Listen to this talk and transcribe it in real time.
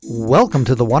Welcome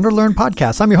to the Wander Learn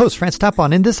podcast. I'm your host, France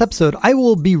Tapon. In this episode, I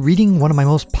will be reading one of my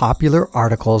most popular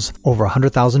articles, over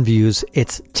 100,000 views.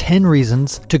 It's 10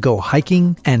 reasons to go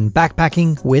hiking and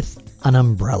backpacking with an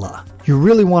umbrella. You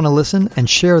really want to listen and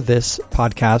share this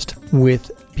podcast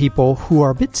with people who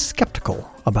are a bit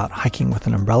skeptical about hiking with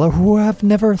an umbrella, who have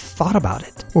never thought about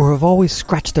it, or have always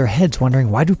scratched their heads wondering,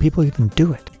 why do people even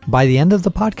do it? By the end of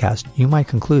the podcast, you might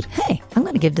conclude, hey, I'm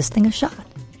going to give this thing a shot.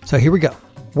 So here we go.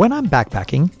 When I'm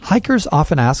backpacking, hikers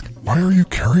often ask, why are you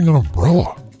carrying an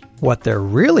umbrella? What they're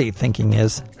really thinking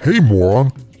is, hey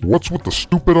moron, what's with the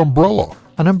stupid umbrella?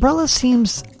 An umbrella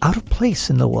seems out of place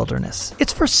in the wilderness.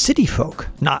 It's for city folk,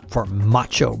 not for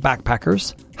macho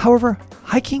backpackers. However,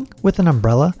 hiking with an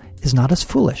umbrella is not as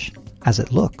foolish as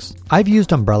it looks. I've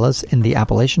used umbrellas in the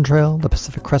Appalachian Trail, the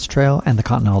Pacific Crest Trail, and the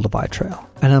Continental Divide Trail.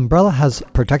 An umbrella has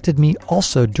protected me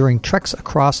also during treks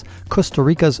across Costa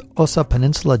Rica's Osa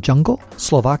Peninsula jungle,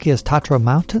 Slovakia's Tatra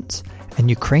Mountains, and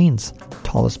Ukraine's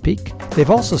tallest peak. They've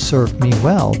also served me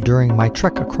well during my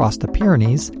trek across the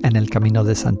Pyrenees and El Camino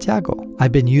de Santiago.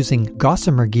 I've been using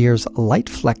Gossamer Gear's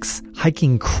Lightflex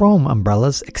hiking chrome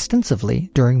umbrellas extensively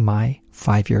during my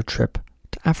 5-year trip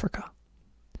to Africa.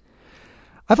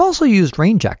 I've also used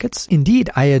rain jackets. Indeed,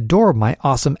 I adore my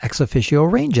awesome Ex Officio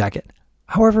rain jacket.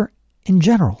 However, in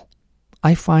general,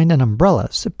 I find an umbrella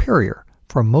superior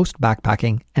for most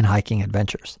backpacking and hiking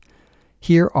adventures.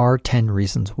 Here are 10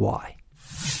 reasons why.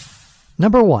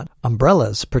 Number 1,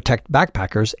 umbrellas protect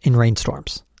backpackers in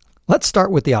rainstorms. Let's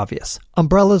start with the obvious.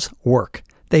 Umbrellas work.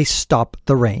 They stop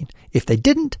the rain. If they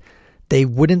didn't, they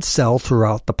wouldn't sell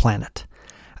throughout the planet.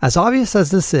 As obvious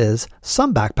as this is,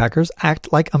 some backpackers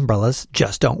act like umbrellas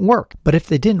just don't work. But if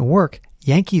they didn't work,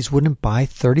 Yankees wouldn't buy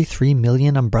 33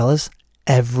 million umbrellas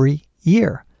every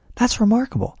year. That's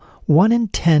remarkable. 1 in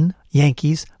 10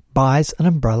 Yankees buys an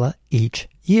umbrella each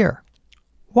year.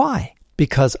 Why?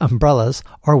 Because umbrellas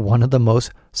are one of the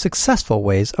most successful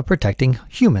ways of protecting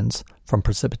humans from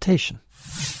precipitation.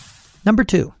 Number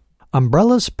 2,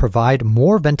 umbrellas provide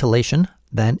more ventilation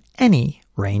than any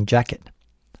rain jacket.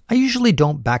 I usually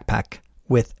don't backpack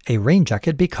with a rain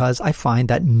jacket because I find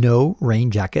that no rain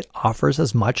jacket offers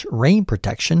as much rain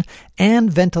protection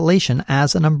and ventilation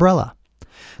as an umbrella.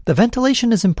 The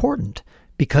ventilation is important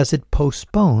because it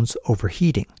postpones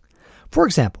overheating. For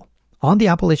example, on the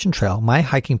Appalachian Trail, my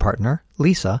hiking partner,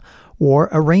 Lisa, wore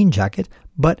a rain jacket,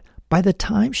 but by the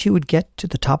time she would get to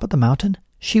the top of the mountain,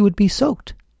 she would be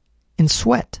soaked in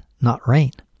sweat, not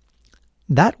rain.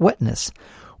 That wetness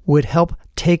would help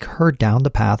take her down the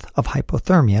path of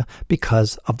hypothermia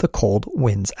because of the cold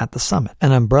winds at the summit.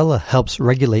 An umbrella helps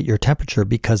regulate your temperature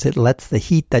because it lets the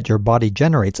heat that your body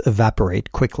generates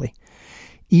evaporate quickly.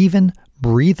 Even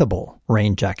breathable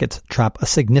rain jackets trap a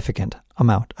significant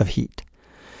amount of heat.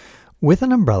 With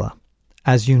an umbrella,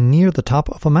 as you near the top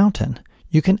of a mountain,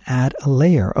 you can add a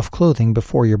layer of clothing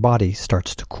before your body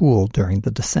starts to cool during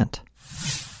the descent.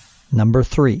 Number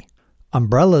 3,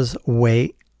 umbrellas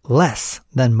weigh less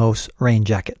than most rain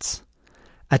jackets.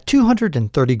 At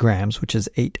 230 grams, which is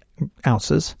 8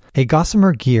 ounces, a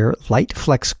Gossamer Gear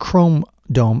Lightflex Chrome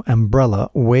Dome umbrella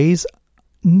weighs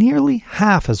nearly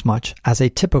half as much as a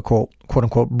typical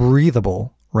quote-unquote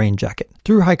breathable rain jacket.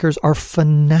 Thru hikers are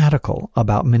fanatical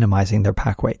about minimizing their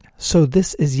pack weight, so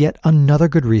this is yet another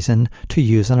good reason to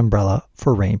use an umbrella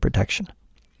for rain protection.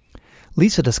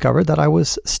 Lisa discovered that I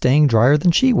was staying drier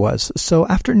than she was, so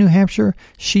after New Hampshire,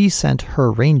 she sent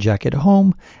her rain jacket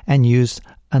home and used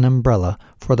an umbrella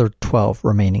for the 12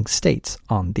 remaining states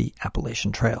on the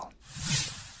Appalachian Trail.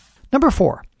 Number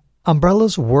 4,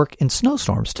 umbrellas work in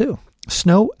snowstorms too.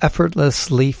 Snow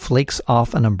effortlessly flakes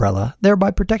off an umbrella,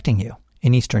 thereby protecting you.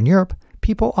 In Eastern Europe,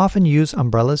 people often use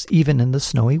umbrellas even in the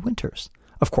snowy winters.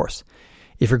 Of course,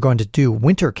 if you're going to do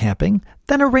winter camping,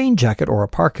 then a rain jacket or a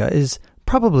parka is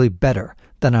probably better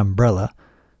than an umbrella.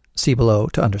 See below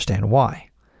to understand why.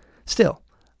 Still,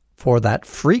 for that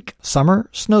freak summer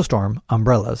snowstorm,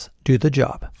 umbrellas do the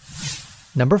job.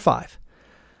 Number 5,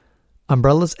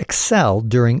 umbrellas excel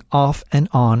during off and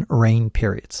on rain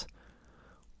periods.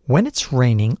 When it's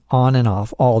raining on and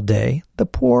off all day, the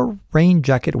poor rain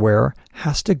jacket wearer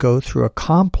has to go through a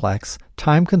complex,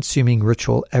 time-consuming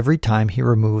ritual every time he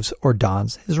removes or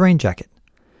dons his rain jacket.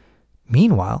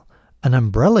 Meanwhile, an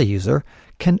umbrella user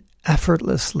can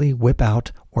effortlessly whip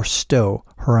out or stow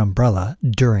her umbrella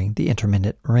during the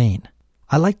intermittent rain.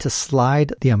 I like to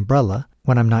slide the umbrella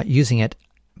when I'm not using it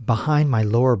behind my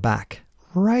lower back,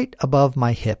 right above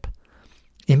my hip,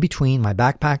 in between my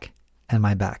backpack and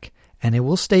my back. And it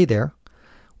will stay there,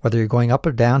 whether you're going up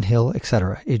or downhill,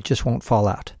 etc. It just won't fall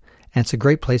out. And it's a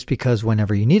great place because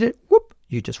whenever you need it, whoop,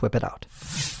 you just whip it out.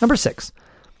 Number 6,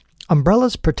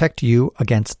 Umbrellas protect you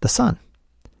against the sun.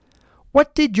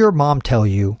 What did your mom tell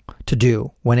you to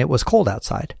do when it was cold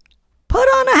outside? Put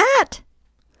on a hat!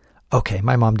 Okay,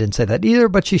 my mom didn't say that either,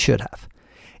 but she should have.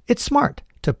 It's smart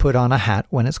to put on a hat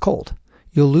when it's cold.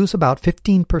 You'll lose about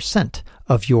 15%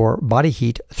 of your body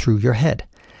heat through your head.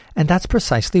 And that's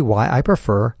precisely why I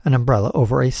prefer an umbrella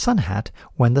over a sun hat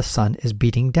when the sun is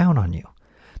beating down on you.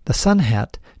 The sun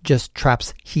hat just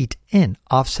traps heat in,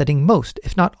 offsetting most,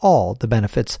 if not all, the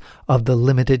benefits of the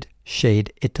limited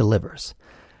shade it delivers.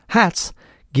 Hats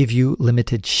give you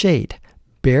limited shade,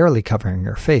 barely covering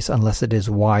your face unless it is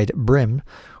wide brim,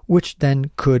 which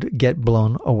then could get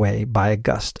blown away by a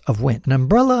gust of wind. An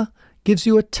umbrella gives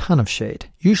you a ton of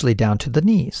shade, usually down to the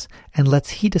knees, and lets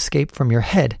heat escape from your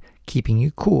head, keeping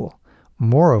you cool.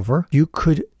 Moreover, you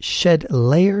could shed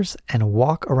layers and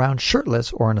walk around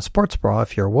shirtless or in a sports bra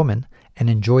if you're a woman and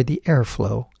enjoy the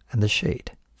airflow and the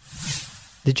shade.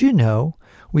 Did you know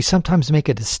we sometimes make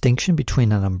a distinction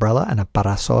between an umbrella and a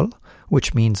parasol,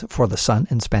 which means for the sun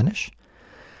in Spanish?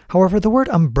 However, the word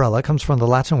umbrella comes from the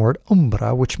Latin word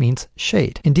umbra, which means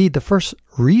shade. Indeed, the first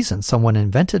reason someone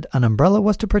invented an umbrella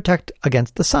was to protect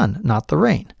against the sun, not the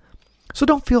rain. So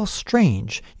don't feel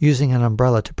strange using an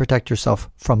umbrella to protect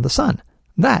yourself from the sun.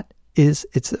 That is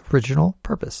its original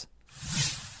purpose.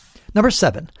 Number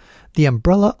 7, the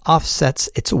umbrella offsets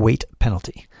its weight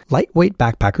penalty. Lightweight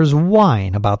backpackers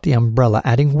whine about the umbrella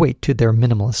adding weight to their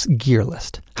minimalist gear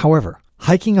list. However,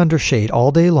 hiking under shade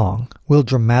all day long will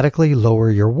dramatically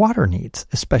lower your water needs,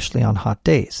 especially on hot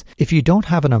days. If you don't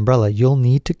have an umbrella, you'll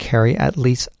need to carry at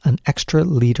least an extra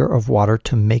liter of water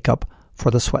to make up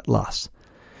for the sweat loss.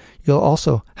 You'll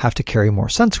also have to carry more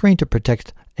sunscreen to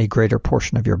protect a greater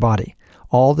portion of your body.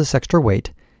 All this extra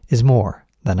weight is more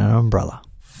than an umbrella.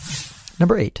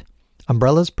 Number 8,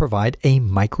 umbrellas provide a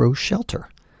micro shelter.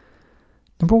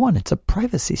 Number 1, it's a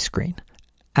privacy screen.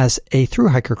 As a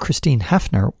thru-hiker, Christine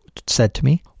Hefner said to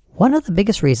me, One of the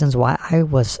biggest reasons why I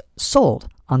was sold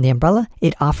on the umbrella,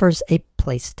 it offers a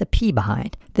place to pee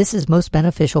behind. This is most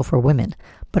beneficial for women,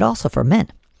 but also for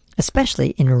men,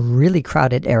 especially in really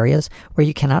crowded areas where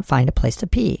you cannot find a place to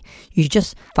pee. You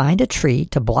just find a tree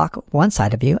to block one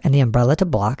side of you and the umbrella to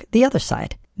block the other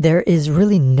side. There is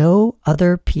really no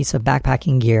other piece of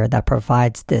backpacking gear that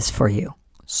provides this for you.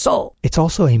 So, it's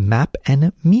also a map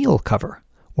and meal cover.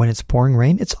 When it's pouring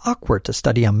rain, it's awkward to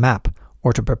study a map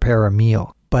or to prepare a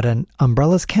meal, but an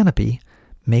umbrella's canopy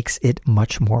makes it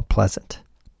much more pleasant.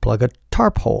 Plug a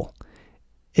tarp hole.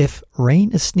 If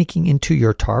rain is sneaking into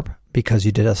your tarp because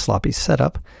you did a sloppy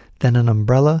setup, then an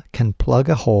umbrella can plug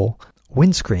a hole.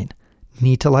 Windscreen.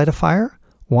 Need to light a fire?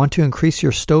 Want to increase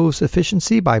your stove's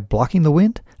efficiency by blocking the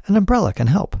wind? An umbrella can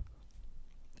help.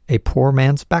 A poor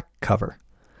man's back cover.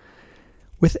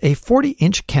 With a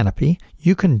 40-inch canopy,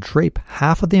 you can drape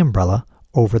half of the umbrella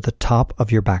over the top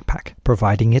of your backpack,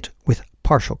 providing it with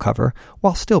partial cover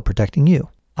while still protecting you.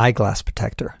 Eyeglass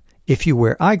protector. If you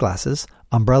wear eyeglasses,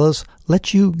 umbrellas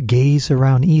let you gaze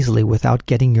around easily without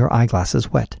getting your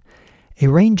eyeglasses wet. A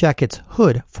rain jacket's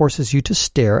hood forces you to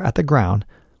stare at the ground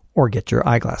or get your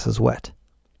eyeglasses wet.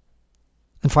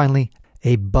 And finally,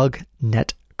 a bug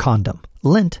net condom.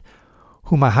 Lint,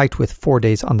 whom I hiked with 4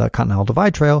 days on the Continental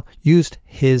Divide Trail, used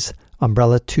his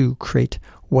umbrella to create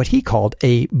what he called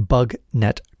a bug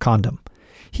net condom.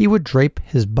 He would drape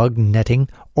his bug netting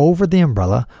over the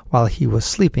umbrella while he was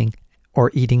sleeping or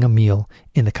eating a meal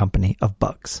in the company of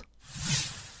bugs.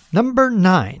 Number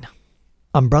 9.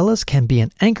 Umbrellas can be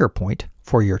an anchor point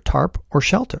for your tarp or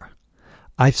shelter.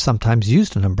 I've sometimes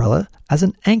used an umbrella as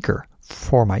an anchor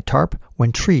for my tarp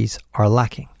when trees are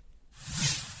lacking.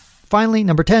 Finally,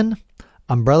 number 10.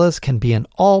 Umbrellas can be an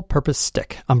all-purpose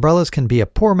stick. Umbrellas can be a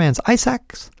poor man's ice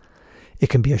axe. It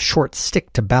can be a short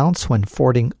stick to balance when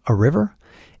fording a river.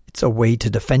 It's a way to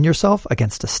defend yourself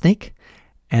against a snake.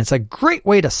 And it's a great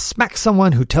way to smack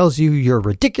someone who tells you you're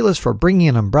ridiculous for bringing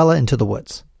an umbrella into the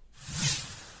woods.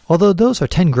 Although those are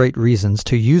 10 great reasons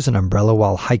to use an umbrella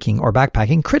while hiking or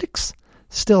backpacking, critics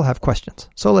still have questions.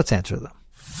 So let's answer them.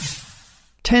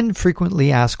 10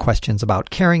 frequently asked questions about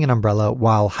carrying an umbrella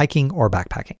while hiking or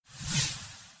backpacking.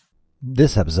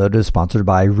 This episode is sponsored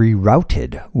by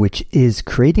Rerouted, which is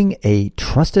creating a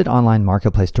trusted online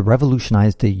marketplace to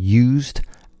revolutionize the used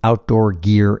outdoor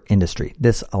gear industry.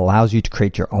 This allows you to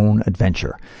create your own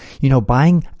adventure. You know,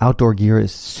 buying outdoor gear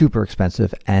is super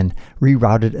expensive, and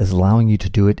Rerouted is allowing you to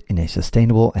do it in a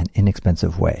sustainable and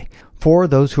inexpensive way. For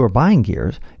those who are buying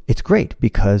gears, it's great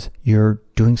because you're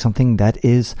doing something that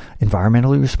is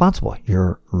environmentally responsible.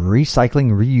 You're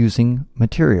recycling, reusing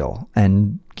material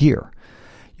and gear.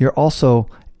 You're also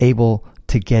able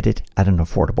to get it at an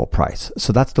affordable price.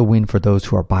 So that's the win for those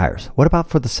who are buyers. What about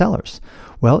for the sellers?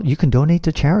 Well, you can donate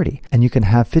to charity and you can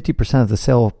have 50% of the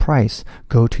sale price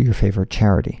go to your favorite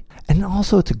charity. And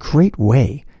also it's a great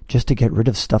way just to get rid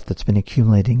of stuff that's been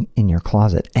accumulating in your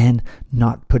closet and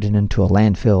not put it into a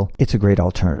landfill. It's a great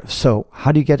alternative. So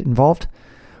how do you get involved?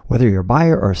 Whether you're a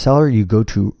buyer or a seller, you go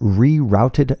to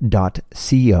rerouted.co.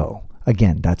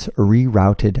 Again, that's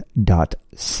rerouted.co.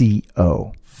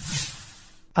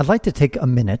 I'd like to take a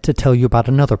minute to tell you about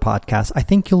another podcast I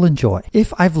think you'll enjoy.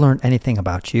 If I've learned anything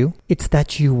about you, it's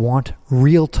that you want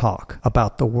real talk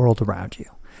about the world around you.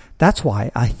 That's why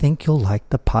I think you'll like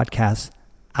the podcast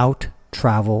Out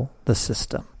Travel the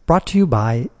System, brought to you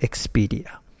by Expedia.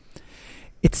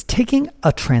 It's taking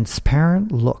a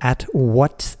transparent look at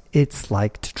what it's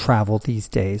like to travel these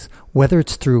days, whether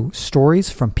it's through stories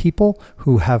from people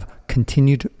who have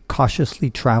continued cautiously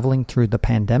traveling through the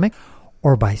pandemic,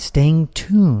 or by staying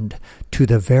tuned to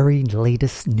the very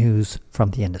latest news from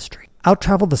the industry. Out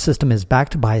Travel the System is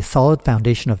backed by a solid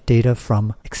foundation of data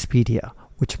from Expedia,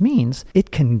 which means it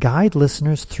can guide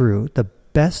listeners through the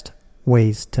best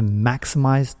ways to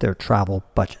maximize their travel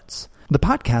budgets. The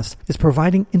podcast is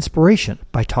providing inspiration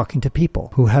by talking to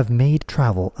people who have made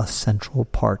travel a central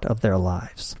part of their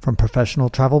lives, from professional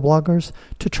travel bloggers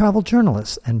to travel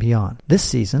journalists and beyond. This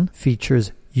season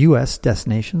features U.S.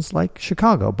 destinations like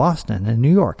Chicago, Boston, and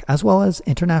New York, as well as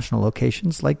international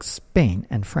locations like Spain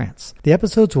and France. The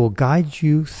episodes will guide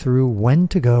you through when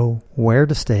to go, where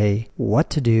to stay, what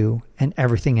to do, and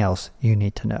everything else you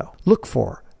need to know. Look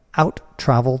for Out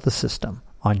Travel the System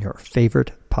on your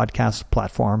favorite podcast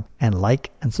platform and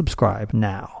like and subscribe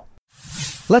now.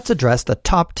 Let's address the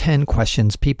top 10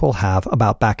 questions people have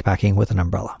about backpacking with an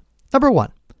umbrella. Number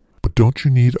 1. But don't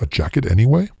you need a jacket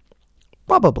anyway?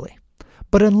 Probably.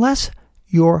 But unless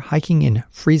you're hiking in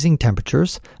freezing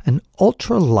temperatures, an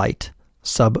ultra-light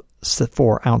sub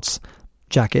 4-ounce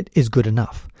jacket is good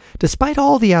enough. Despite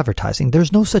all the advertising,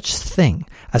 there's no such thing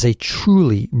as a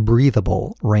truly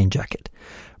breathable rain jacket.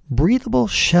 Breathable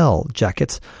shell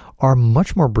jackets are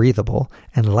much more breathable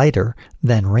and lighter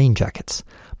than rain jackets.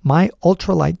 My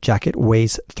ultralight jacket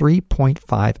weighs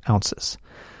 3.5 ounces.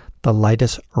 The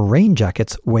lightest rain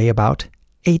jackets weigh about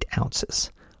 8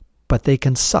 ounces, but they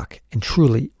can suck in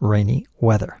truly rainy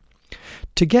weather.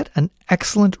 To get an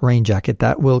excellent rain jacket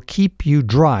that will keep you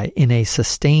dry in a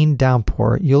sustained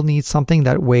downpour, you'll need something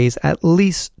that weighs at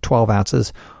least 12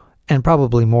 ounces and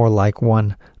probably more like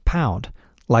 1 pound,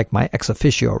 like my Ex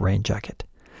Officio rain jacket.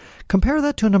 Compare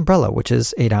that to an umbrella, which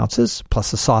is 8 ounces,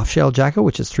 plus a soft shell jacket,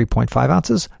 which is 3.5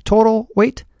 ounces. Total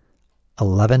weight,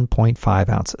 11.5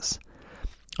 ounces.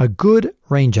 A good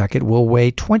rain jacket will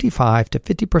weigh 25 to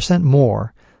 50%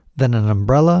 more than an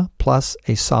umbrella plus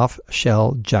a soft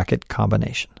shell jacket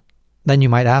combination. Then you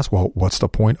might ask, Well, what's the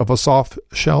point of a soft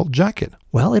shell jacket?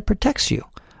 well, it protects you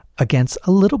against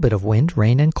a little bit of wind,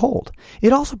 rain, and cold.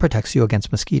 It also protects you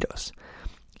against mosquitoes.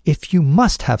 If you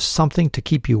must have something to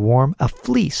keep you warm, a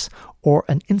fleece or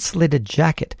an insulated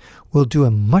jacket will do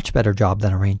a much better job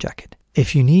than a rain jacket.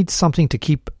 If you need something to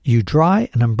keep you dry,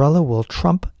 an umbrella will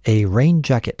trump a rain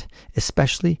jacket,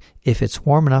 especially if it's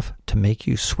warm enough to make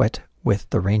you sweat with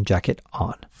the rain jacket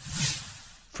on.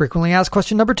 Frequently asked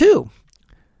question number 2.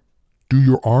 Do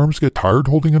your arms get tired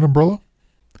holding an umbrella?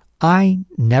 I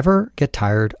never get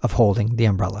tired of holding the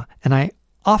umbrella, and I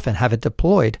often have it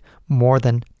deployed more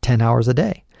than 10 hours a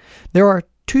day. There are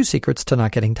 2 secrets to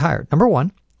not getting tired. Number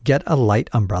 1, get a light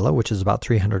umbrella, which is about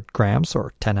 300 grams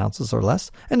or 10 ounces or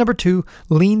less. And number 2,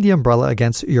 lean the umbrella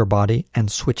against your body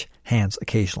and switch hands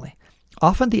occasionally.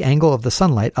 Often the angle of the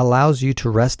sunlight allows you to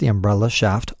rest the umbrella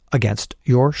shaft against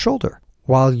your shoulder.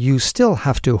 While you still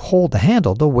have to hold the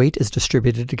handle, the weight is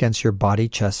distributed against your body,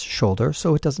 chest, shoulder,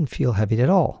 so it doesn't feel heavy at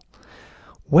all.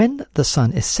 When the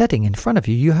sun is setting in front of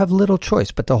you, you have little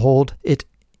choice but to hold it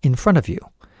in front of you.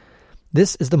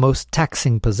 This is the most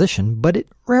taxing position, but it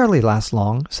rarely lasts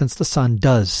long since the sun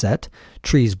does set,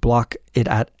 trees block it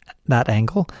at that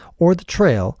angle, or the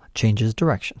trail changes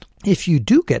direction. If you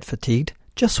do get fatigued,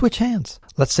 just switch hands.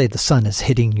 Let's say the sun is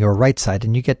hitting your right side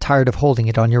and you get tired of holding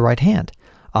it on your right hand.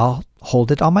 I'll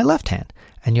hold it on my left hand,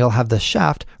 and you'll have the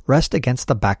shaft rest against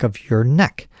the back of your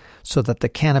neck so that the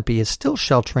canopy is still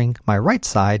sheltering my right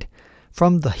side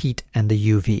from the heat and the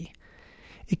UV.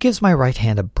 It gives my right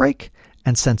hand a break,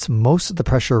 and since most of the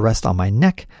pressure rests on my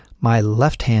neck, my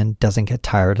left hand doesn't get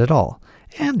tired at all,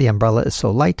 and the umbrella is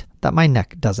so light that my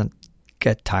neck doesn't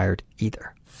get tired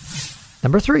either.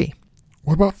 Number 3.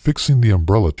 What about fixing the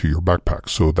umbrella to your backpack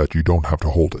so that you don't have to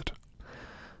hold it?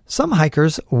 Some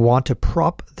hikers want to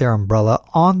prop their umbrella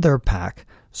on their pack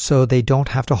so they don't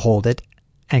have to hold it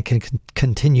and can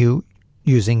continue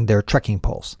using their trekking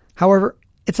poles. However,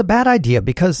 it's a bad idea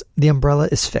because the umbrella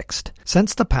is fixed.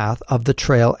 Since the path of the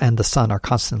trail and the sun are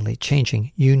constantly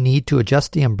changing, you need to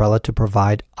adjust the umbrella to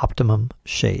provide optimum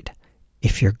shade.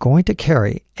 If you're going to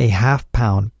carry a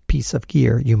half-pound piece of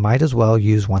gear, you might as well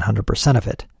use 100% of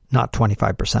it, not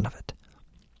 25% of it.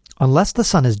 Unless the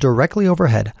sun is directly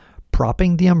overhead,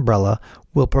 propping the umbrella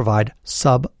will provide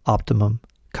suboptimum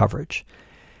coverage.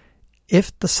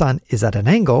 If the sun is at an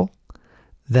angle,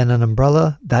 then an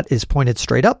umbrella that is pointed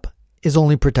straight up is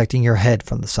only protecting your head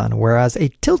from the sun, whereas a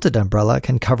tilted umbrella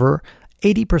can cover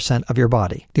 80% of your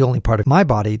body. The only part of my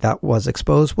body that was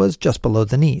exposed was just below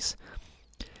the knees.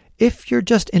 If you're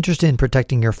just interested in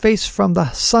protecting your face from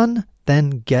the sun,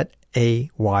 then get a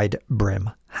wide brim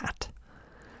hat.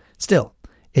 Still,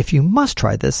 if you must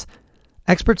try this,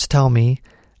 experts tell me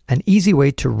an easy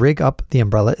way to rig up the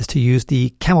umbrella is to use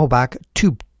the Camelback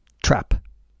tube trap.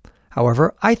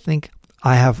 However, I think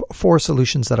I have 4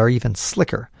 solutions that are even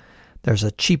slicker. There's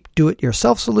a cheap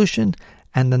do-it-yourself solution,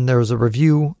 and then there's a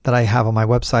review that I have on my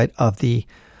website of the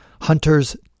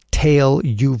Hunter's Tail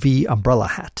UV umbrella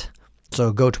hat.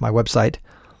 So go to my website,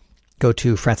 go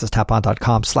to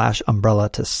francistapon.com/umbrella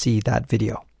to see that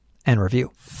video and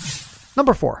review.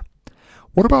 Number 4.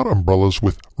 What about umbrellas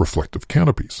with reflective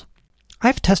canopies?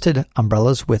 I've tested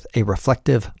umbrellas with a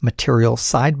reflective material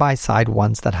side by side,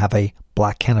 ones that have a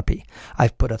black canopy.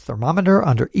 I've put a thermometer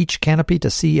under each canopy to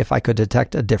see if I could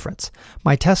detect a difference.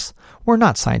 My tests were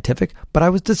not scientific, but I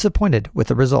was disappointed with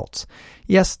the results.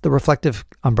 Yes, the reflective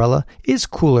umbrella is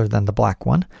cooler than the black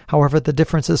one. However, the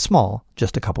difference is small,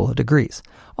 just a couple of degrees.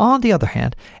 On the other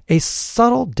hand, a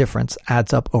subtle difference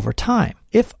adds up over time.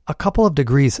 If a couple of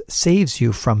degrees saves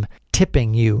you from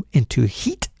tipping you into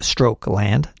heat stroke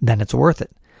land, then it's worth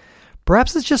it.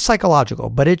 Perhaps it's just psychological,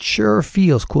 but it sure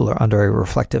feels cooler under a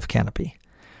reflective canopy.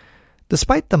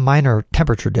 Despite the minor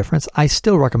temperature difference, I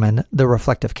still recommend the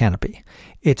reflective canopy.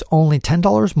 It's only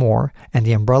 $10 more, and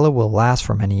the umbrella will last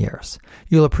for many years.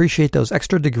 You'll appreciate those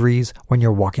extra degrees when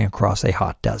you're walking across a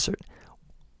hot desert.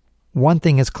 One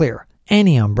thing is clear.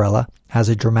 Any umbrella has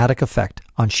a dramatic effect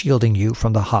on shielding you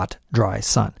from the hot, dry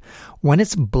sun. When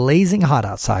it's blazing hot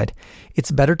outside,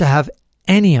 it's better to have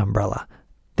any umbrella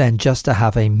than just to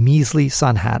have a measly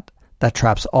sun hat that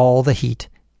traps all the heat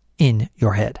in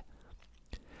your head.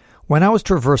 When I was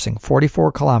traversing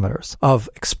 44 kilometers of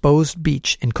exposed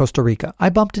beach in Costa Rica, I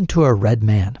bumped into a red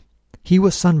man. He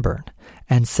was sunburned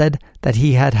and said that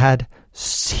he had had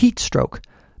heat stroke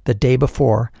the day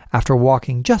before after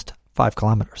walking just 5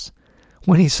 kilometers.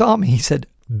 When he saw me, he said,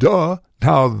 Duh,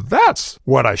 now that's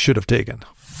what I should have taken.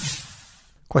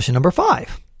 Question number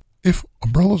 5. If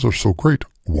umbrellas are so great,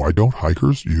 why don't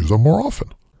hikers use them more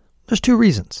often? There's 2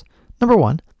 reasons. Number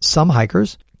 1, some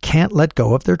hikers can't let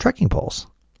go of their trekking poles.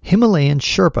 Himalayan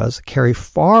Sherpas carry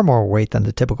far more weight than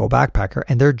the typical backpacker,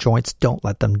 and their joints don't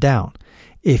let them down.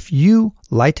 If you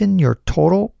lighten your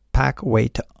total pack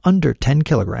weight to under 10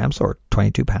 kilograms, or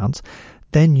 22 pounds,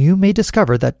 then you may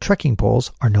discover that trekking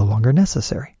poles are no longer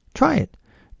necessary. Try it.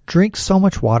 Drink so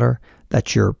much water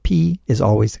that your pee is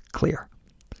always clear.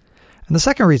 And the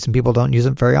second reason people don't use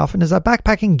them very often is that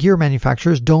backpacking gear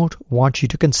manufacturers don't want you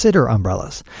to consider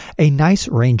umbrellas. A nice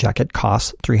rain jacket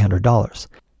costs $300.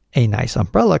 A nice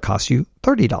umbrella costs you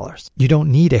 $30. You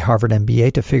don't need a Harvard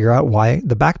MBA to figure out why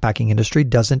the backpacking industry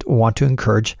doesn't want to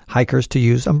encourage hikers to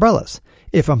use umbrellas.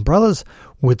 If umbrellas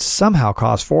would somehow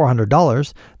cost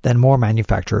 $400, then more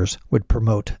manufacturers would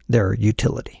promote their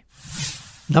utility.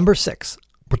 Number 6.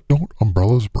 But don't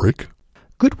umbrellas break?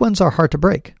 Good ones are hard to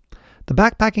break. The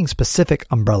backpacking-specific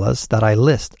umbrellas that I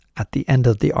list at the end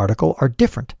of the article are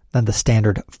different than the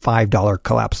standard $5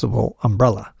 collapsible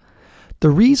umbrella. The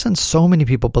reason so many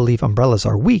people believe umbrellas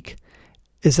are weak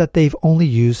is that they've only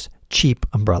used cheap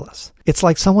umbrellas. It's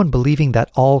like someone believing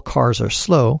that all cars are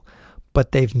slow,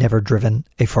 but they've never driven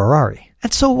a Ferrari.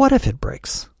 And so what if it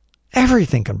breaks?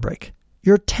 Everything can break.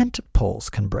 Your tent poles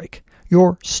can break.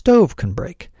 Your stove can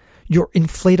break. Your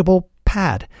inflatable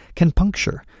pad can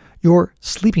puncture. Your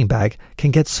sleeping bag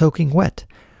can get soaking wet.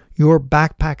 Your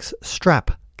backpack's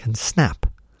strap can snap.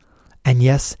 And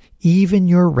yes, even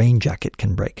your rain jacket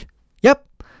can break. Yep,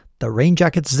 the rain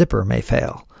jacket's zipper may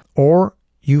fail. Or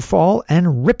you fall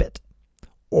and rip it.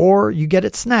 Or you get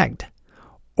it snagged.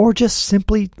 Or just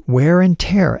simply wear and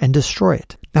tear and destroy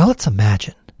it. Now let's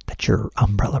imagine that your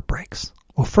umbrella breaks.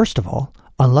 Well, first of all,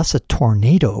 unless a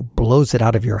tornado blows it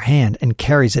out of your hand and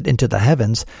carries it into the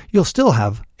heavens, you'll still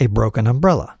have a broken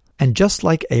umbrella. And just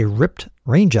like a ripped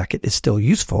rain jacket is still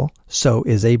useful, so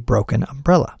is a broken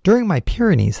umbrella. During my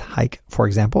Pyrenees hike, for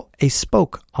example, a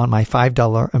spoke on my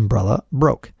 $5 umbrella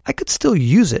broke. I could still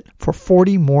use it for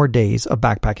 40 more days of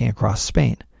backpacking across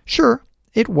Spain. Sure,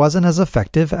 It wasn't as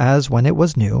effective as when it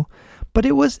was new, but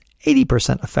it was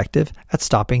 80% effective at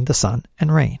stopping the sun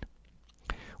and rain.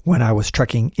 When I was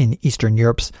trekking in Eastern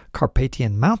Europe's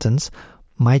Carpathian Mountains,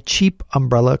 my cheap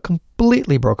umbrella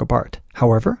completely broke apart.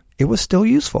 However, it was still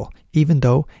useful, even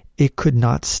though it could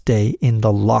not stay in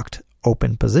the locked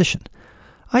open position.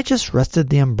 I just rested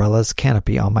the umbrella's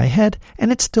canopy on my head,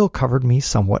 and it still covered me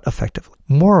somewhat effectively.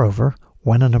 Moreover,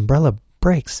 when an umbrella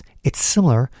breaks, it's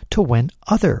similar to when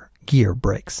other gear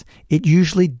breaks. It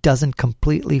usually doesn't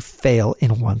completely fail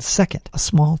in 1 second. A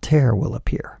small tear will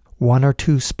appear. 1 or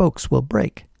 2 spokes will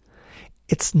break.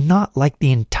 It's not like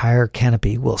the entire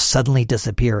canopy will suddenly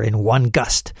disappear in one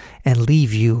gust and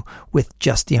leave you with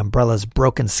just the umbrella's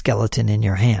broken skeleton in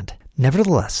your hand.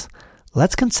 Nevertheless,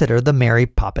 let's consider the Mary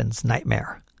Poppins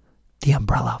nightmare. The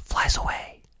umbrella flies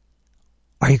away.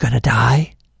 Are you going to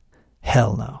die?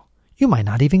 Hell no. You might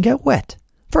not even get wet.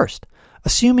 First,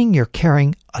 assuming you're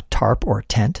carrying a tarp or a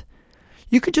tent,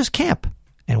 you could just camp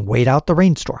and wait out the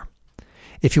rainstorm.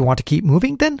 If you want to keep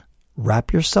moving, then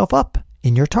wrap yourself up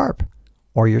in your tarp,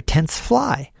 or your tent's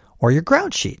fly, or your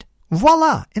ground sheet.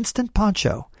 Voila! Instant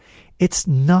poncho. It's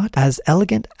not as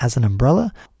elegant as an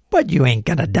umbrella, but you ain't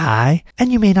gonna die,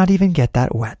 and you may not even get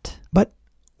that wet. But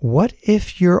what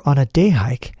if you're on a day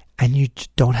hike and you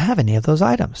don't have any of those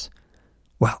items?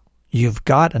 Well, you've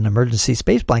got an emergency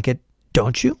space blanket,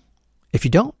 don't you? If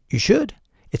you don't, you should.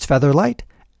 It's feather light,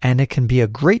 and it can be a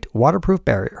great waterproof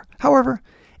barrier. However,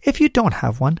 if you don't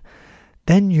have one,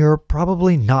 then you're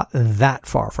probably not that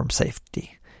far from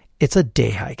safety. It's a day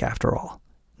hike after all.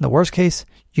 In the worst case,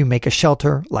 you make a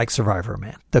shelter like Survivor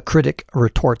Man. The critic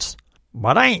retorts,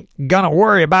 "But I ain't gonna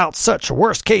worry about such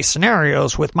worst case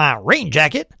scenarios with my rain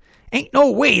jacket. Ain't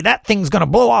no way that thing's gonna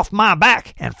blow off my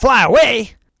back and fly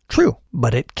away." True,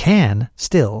 but it can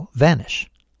still vanish.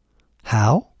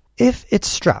 How? If it's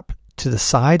strapped to the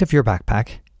side of your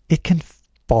backpack, it can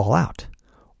fall out.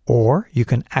 Or you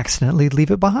can accidentally leave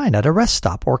it behind at a rest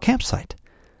stop or campsite.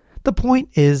 The point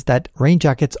is that rain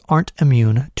jackets aren't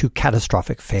immune to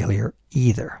catastrophic failure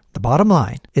either. The bottom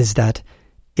line is that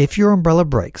if your umbrella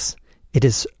breaks, it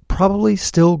is probably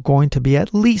still going to be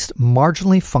at least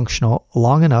marginally functional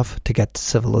long enough to get to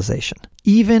civilization.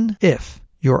 Even if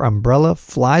your umbrella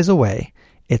flies away,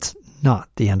 it's not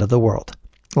the end of the world.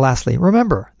 Lastly,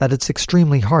 remember that it's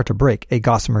extremely hard to break a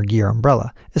Gossamer Gear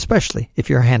umbrella, especially if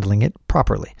you're handling it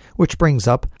properly, which brings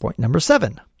up point number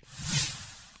 7.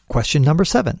 Question number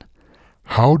 7.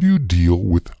 How do you deal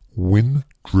with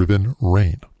wind-driven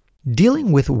rain?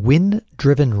 Dealing with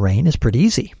wind-driven rain is pretty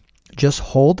easy. Just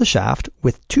hold the shaft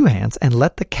with 2 hands and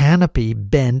let the canopy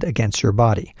bend against your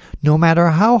body. No matter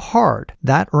how hard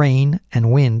that rain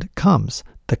and wind comes,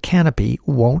 the canopy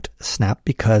won't snap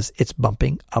because it's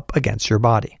bumping up against your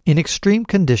body. In extreme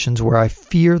conditions where I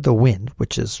fear the wind,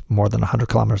 which is more than 100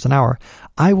 kilometers an hour,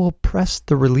 I will press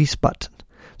the release button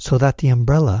so that the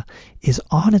umbrella is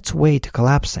on its way to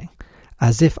collapsing,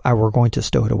 as if I were going to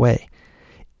stow it away.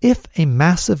 If a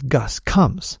massive gust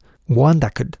comes, one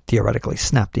that could theoretically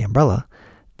snap the umbrella,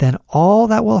 then all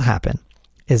that will happen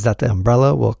is that the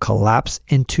umbrella will collapse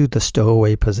into the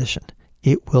stowaway position.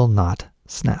 It will not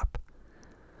snap.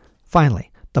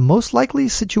 Finally, the most likely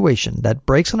situation that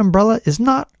breaks an umbrella is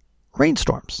not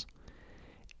rainstorms.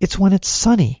 It's when it's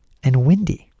sunny and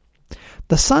windy.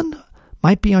 The sun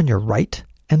might be on your right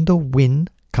and the wind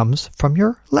comes from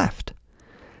your left.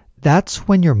 That's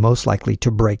when you're most likely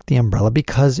to break the umbrella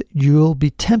because you'll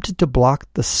be tempted to block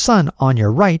the sun on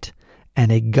your right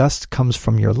and a gust comes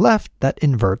from your left that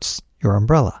inverts your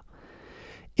umbrella.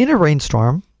 In a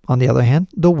rainstorm, on the other hand,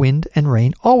 the wind and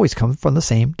rain always come from the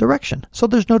same direction, so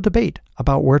there's no debate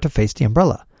about where to face the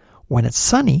umbrella. When it's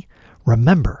sunny,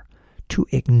 remember to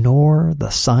ignore the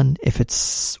sun if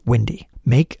it's windy.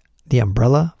 Make the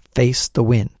umbrella face the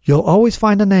wind. You'll always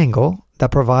find an angle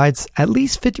that provides at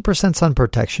least 50% sun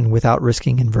protection without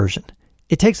risking inversion.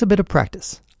 It takes a bit of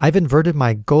practice. I've inverted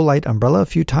my Go Light umbrella a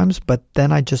few times, but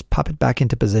then I just pop it back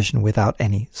into position without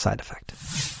any side effect.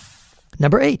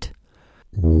 Number 8.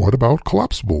 What about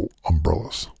collapsible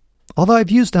umbrellas? Although I've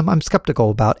used them, I'm skeptical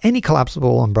about any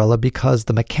collapsible umbrella because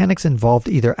the mechanics involved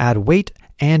either add weight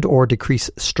and or decrease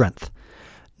strength.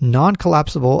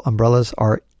 Non-collapsible umbrellas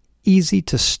are easy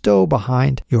to stow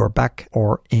behind your back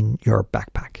or in your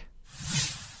backpack.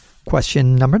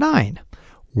 Question number 9.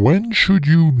 When should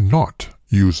you not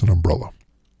use an umbrella?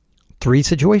 3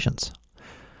 situations.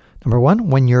 Number 1,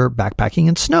 when you're backpacking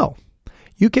in snow.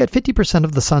 You get 50%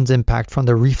 of the sun's impact from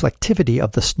the reflectivity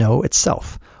of the snow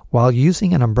itself. While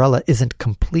using an umbrella isn't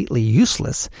completely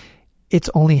useless, it's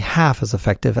only half as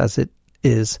effective as it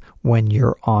is when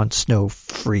you're on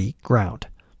snow-free ground.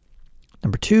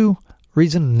 Number 2,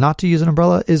 reason not to use an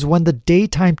umbrella is when the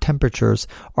daytime temperatures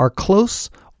are close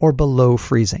or below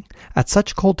freezing. At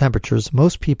such cold temperatures,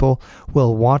 most people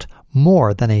will want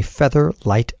more than a feather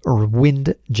light or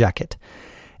wind jacket.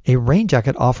 A rain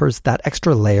jacket offers that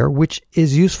extra layer, which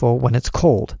is useful when it's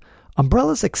cold.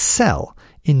 Umbrellas excel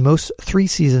in most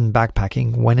three-season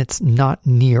backpacking when it's not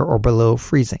near or below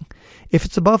freezing. If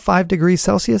it's above 5 degrees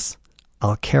Celsius,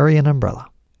 I'll carry an umbrella.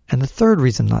 And the third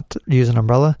reason not to use an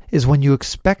umbrella is when you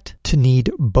expect to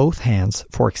need both hands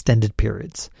for extended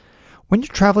periods. When you're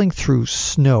traveling through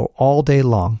snow all day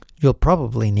long, you'll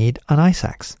probably need an ice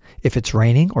axe. If it's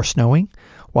raining or snowing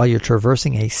while you're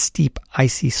traversing a steep,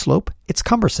 icy slope, it's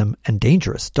cumbersome and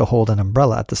dangerous to hold an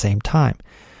umbrella at the same time.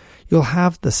 You'll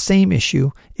have the same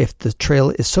issue if the trail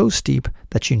is so steep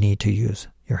that you need to use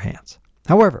your hands.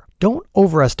 However, don't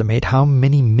overestimate how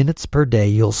many minutes per day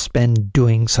you'll spend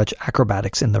doing such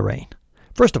acrobatics in the rain.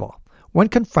 First of all, when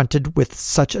confronted with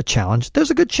such a challenge,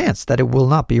 there's a good chance that it will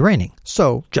not be raining.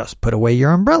 So just put away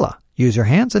your umbrella, use your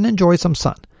hands, and enjoy some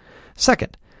sun.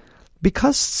 Second,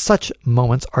 because such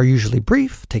moments are usually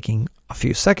brief, taking a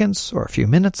few seconds or a few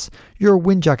minutes, your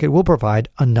wind jacket will provide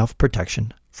enough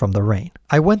protection from the rain.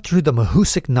 I went through the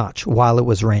Mahoosuc Notch while it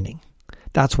was raining.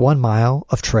 That's 1 mile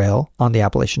of trail on the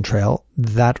Appalachian Trail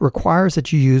that requires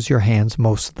that you use your hands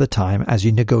most of the time as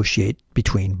you negotiate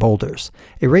between boulders.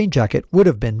 A rain jacket would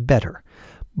have been better,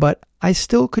 but I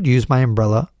still could use my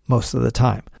umbrella most of the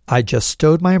time. I just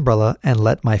stowed my umbrella and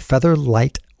let my feather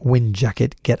light wind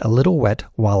jacket get a little wet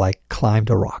while I climbed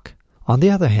a rock. On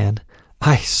the other hand,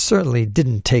 I certainly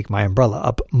didn't take my umbrella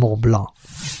up Mont Blanc.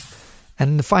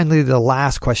 And finally, the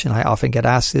last question I often get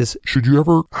asked is, should you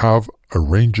ever have a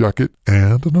rain jacket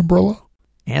and an umbrella?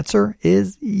 Answer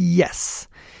is yes.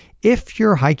 If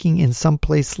you're hiking in some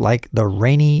place like the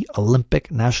rainy Olympic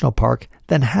National Park,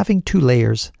 then having 2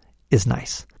 layers is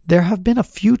nice. There have been a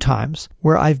few times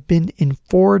where I've been in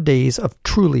 4 days of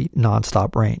truly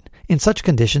nonstop rain. In such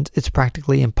conditions, it's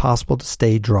practically impossible to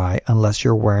stay dry unless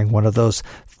you're wearing one of those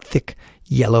thick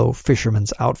yellow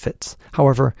fisherman's outfits.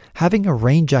 However, having a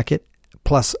rain jacket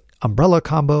plus umbrella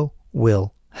combo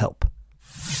will help.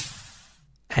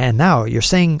 And now you're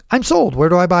saying, I'm sold. Where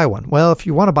do I buy one? Well, if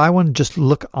you want to buy one, just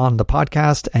look on the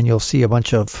podcast and you'll see a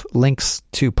bunch of links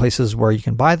to places where you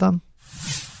can buy them.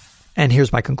 And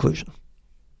here's my conclusion.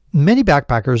 Many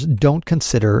backpackers don't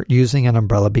consider using an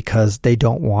umbrella because they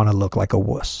don't want to look like a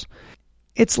wuss.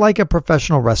 It's like a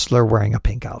professional wrestler wearing a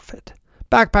pink outfit.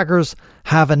 Backpackers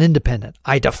have an independent,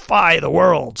 I defy the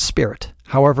world spirit.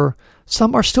 However,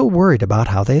 some are still worried about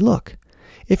how they look.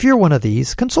 If you're one of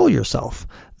these, console yourself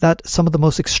that some of the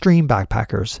most extreme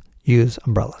backpackers use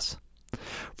umbrellas.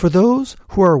 For those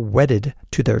who are wedded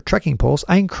to their trekking poles,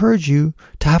 I encourage you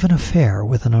to have an affair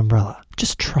with an umbrella.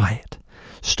 Just try it.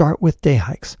 Start with day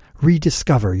hikes.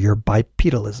 Rediscover your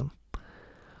bipedalism.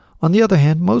 On the other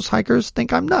hand, most hikers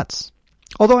think I'm nuts.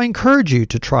 Although I encourage you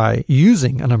to try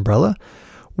using an umbrella,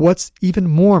 what's even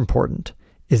more important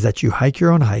is that you hike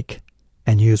your own hike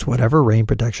and use whatever rain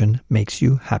protection makes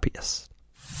you happiest.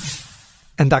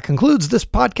 And that concludes this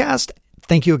podcast.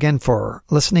 Thank you again for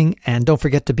listening. And don't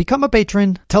forget to become a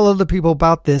patron. Tell other people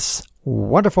about this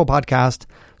wonderful podcast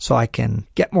so I can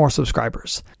get more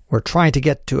subscribers. We're trying to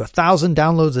get to 1,000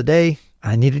 downloads a day.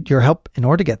 I needed your help in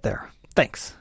order to get there. Thanks.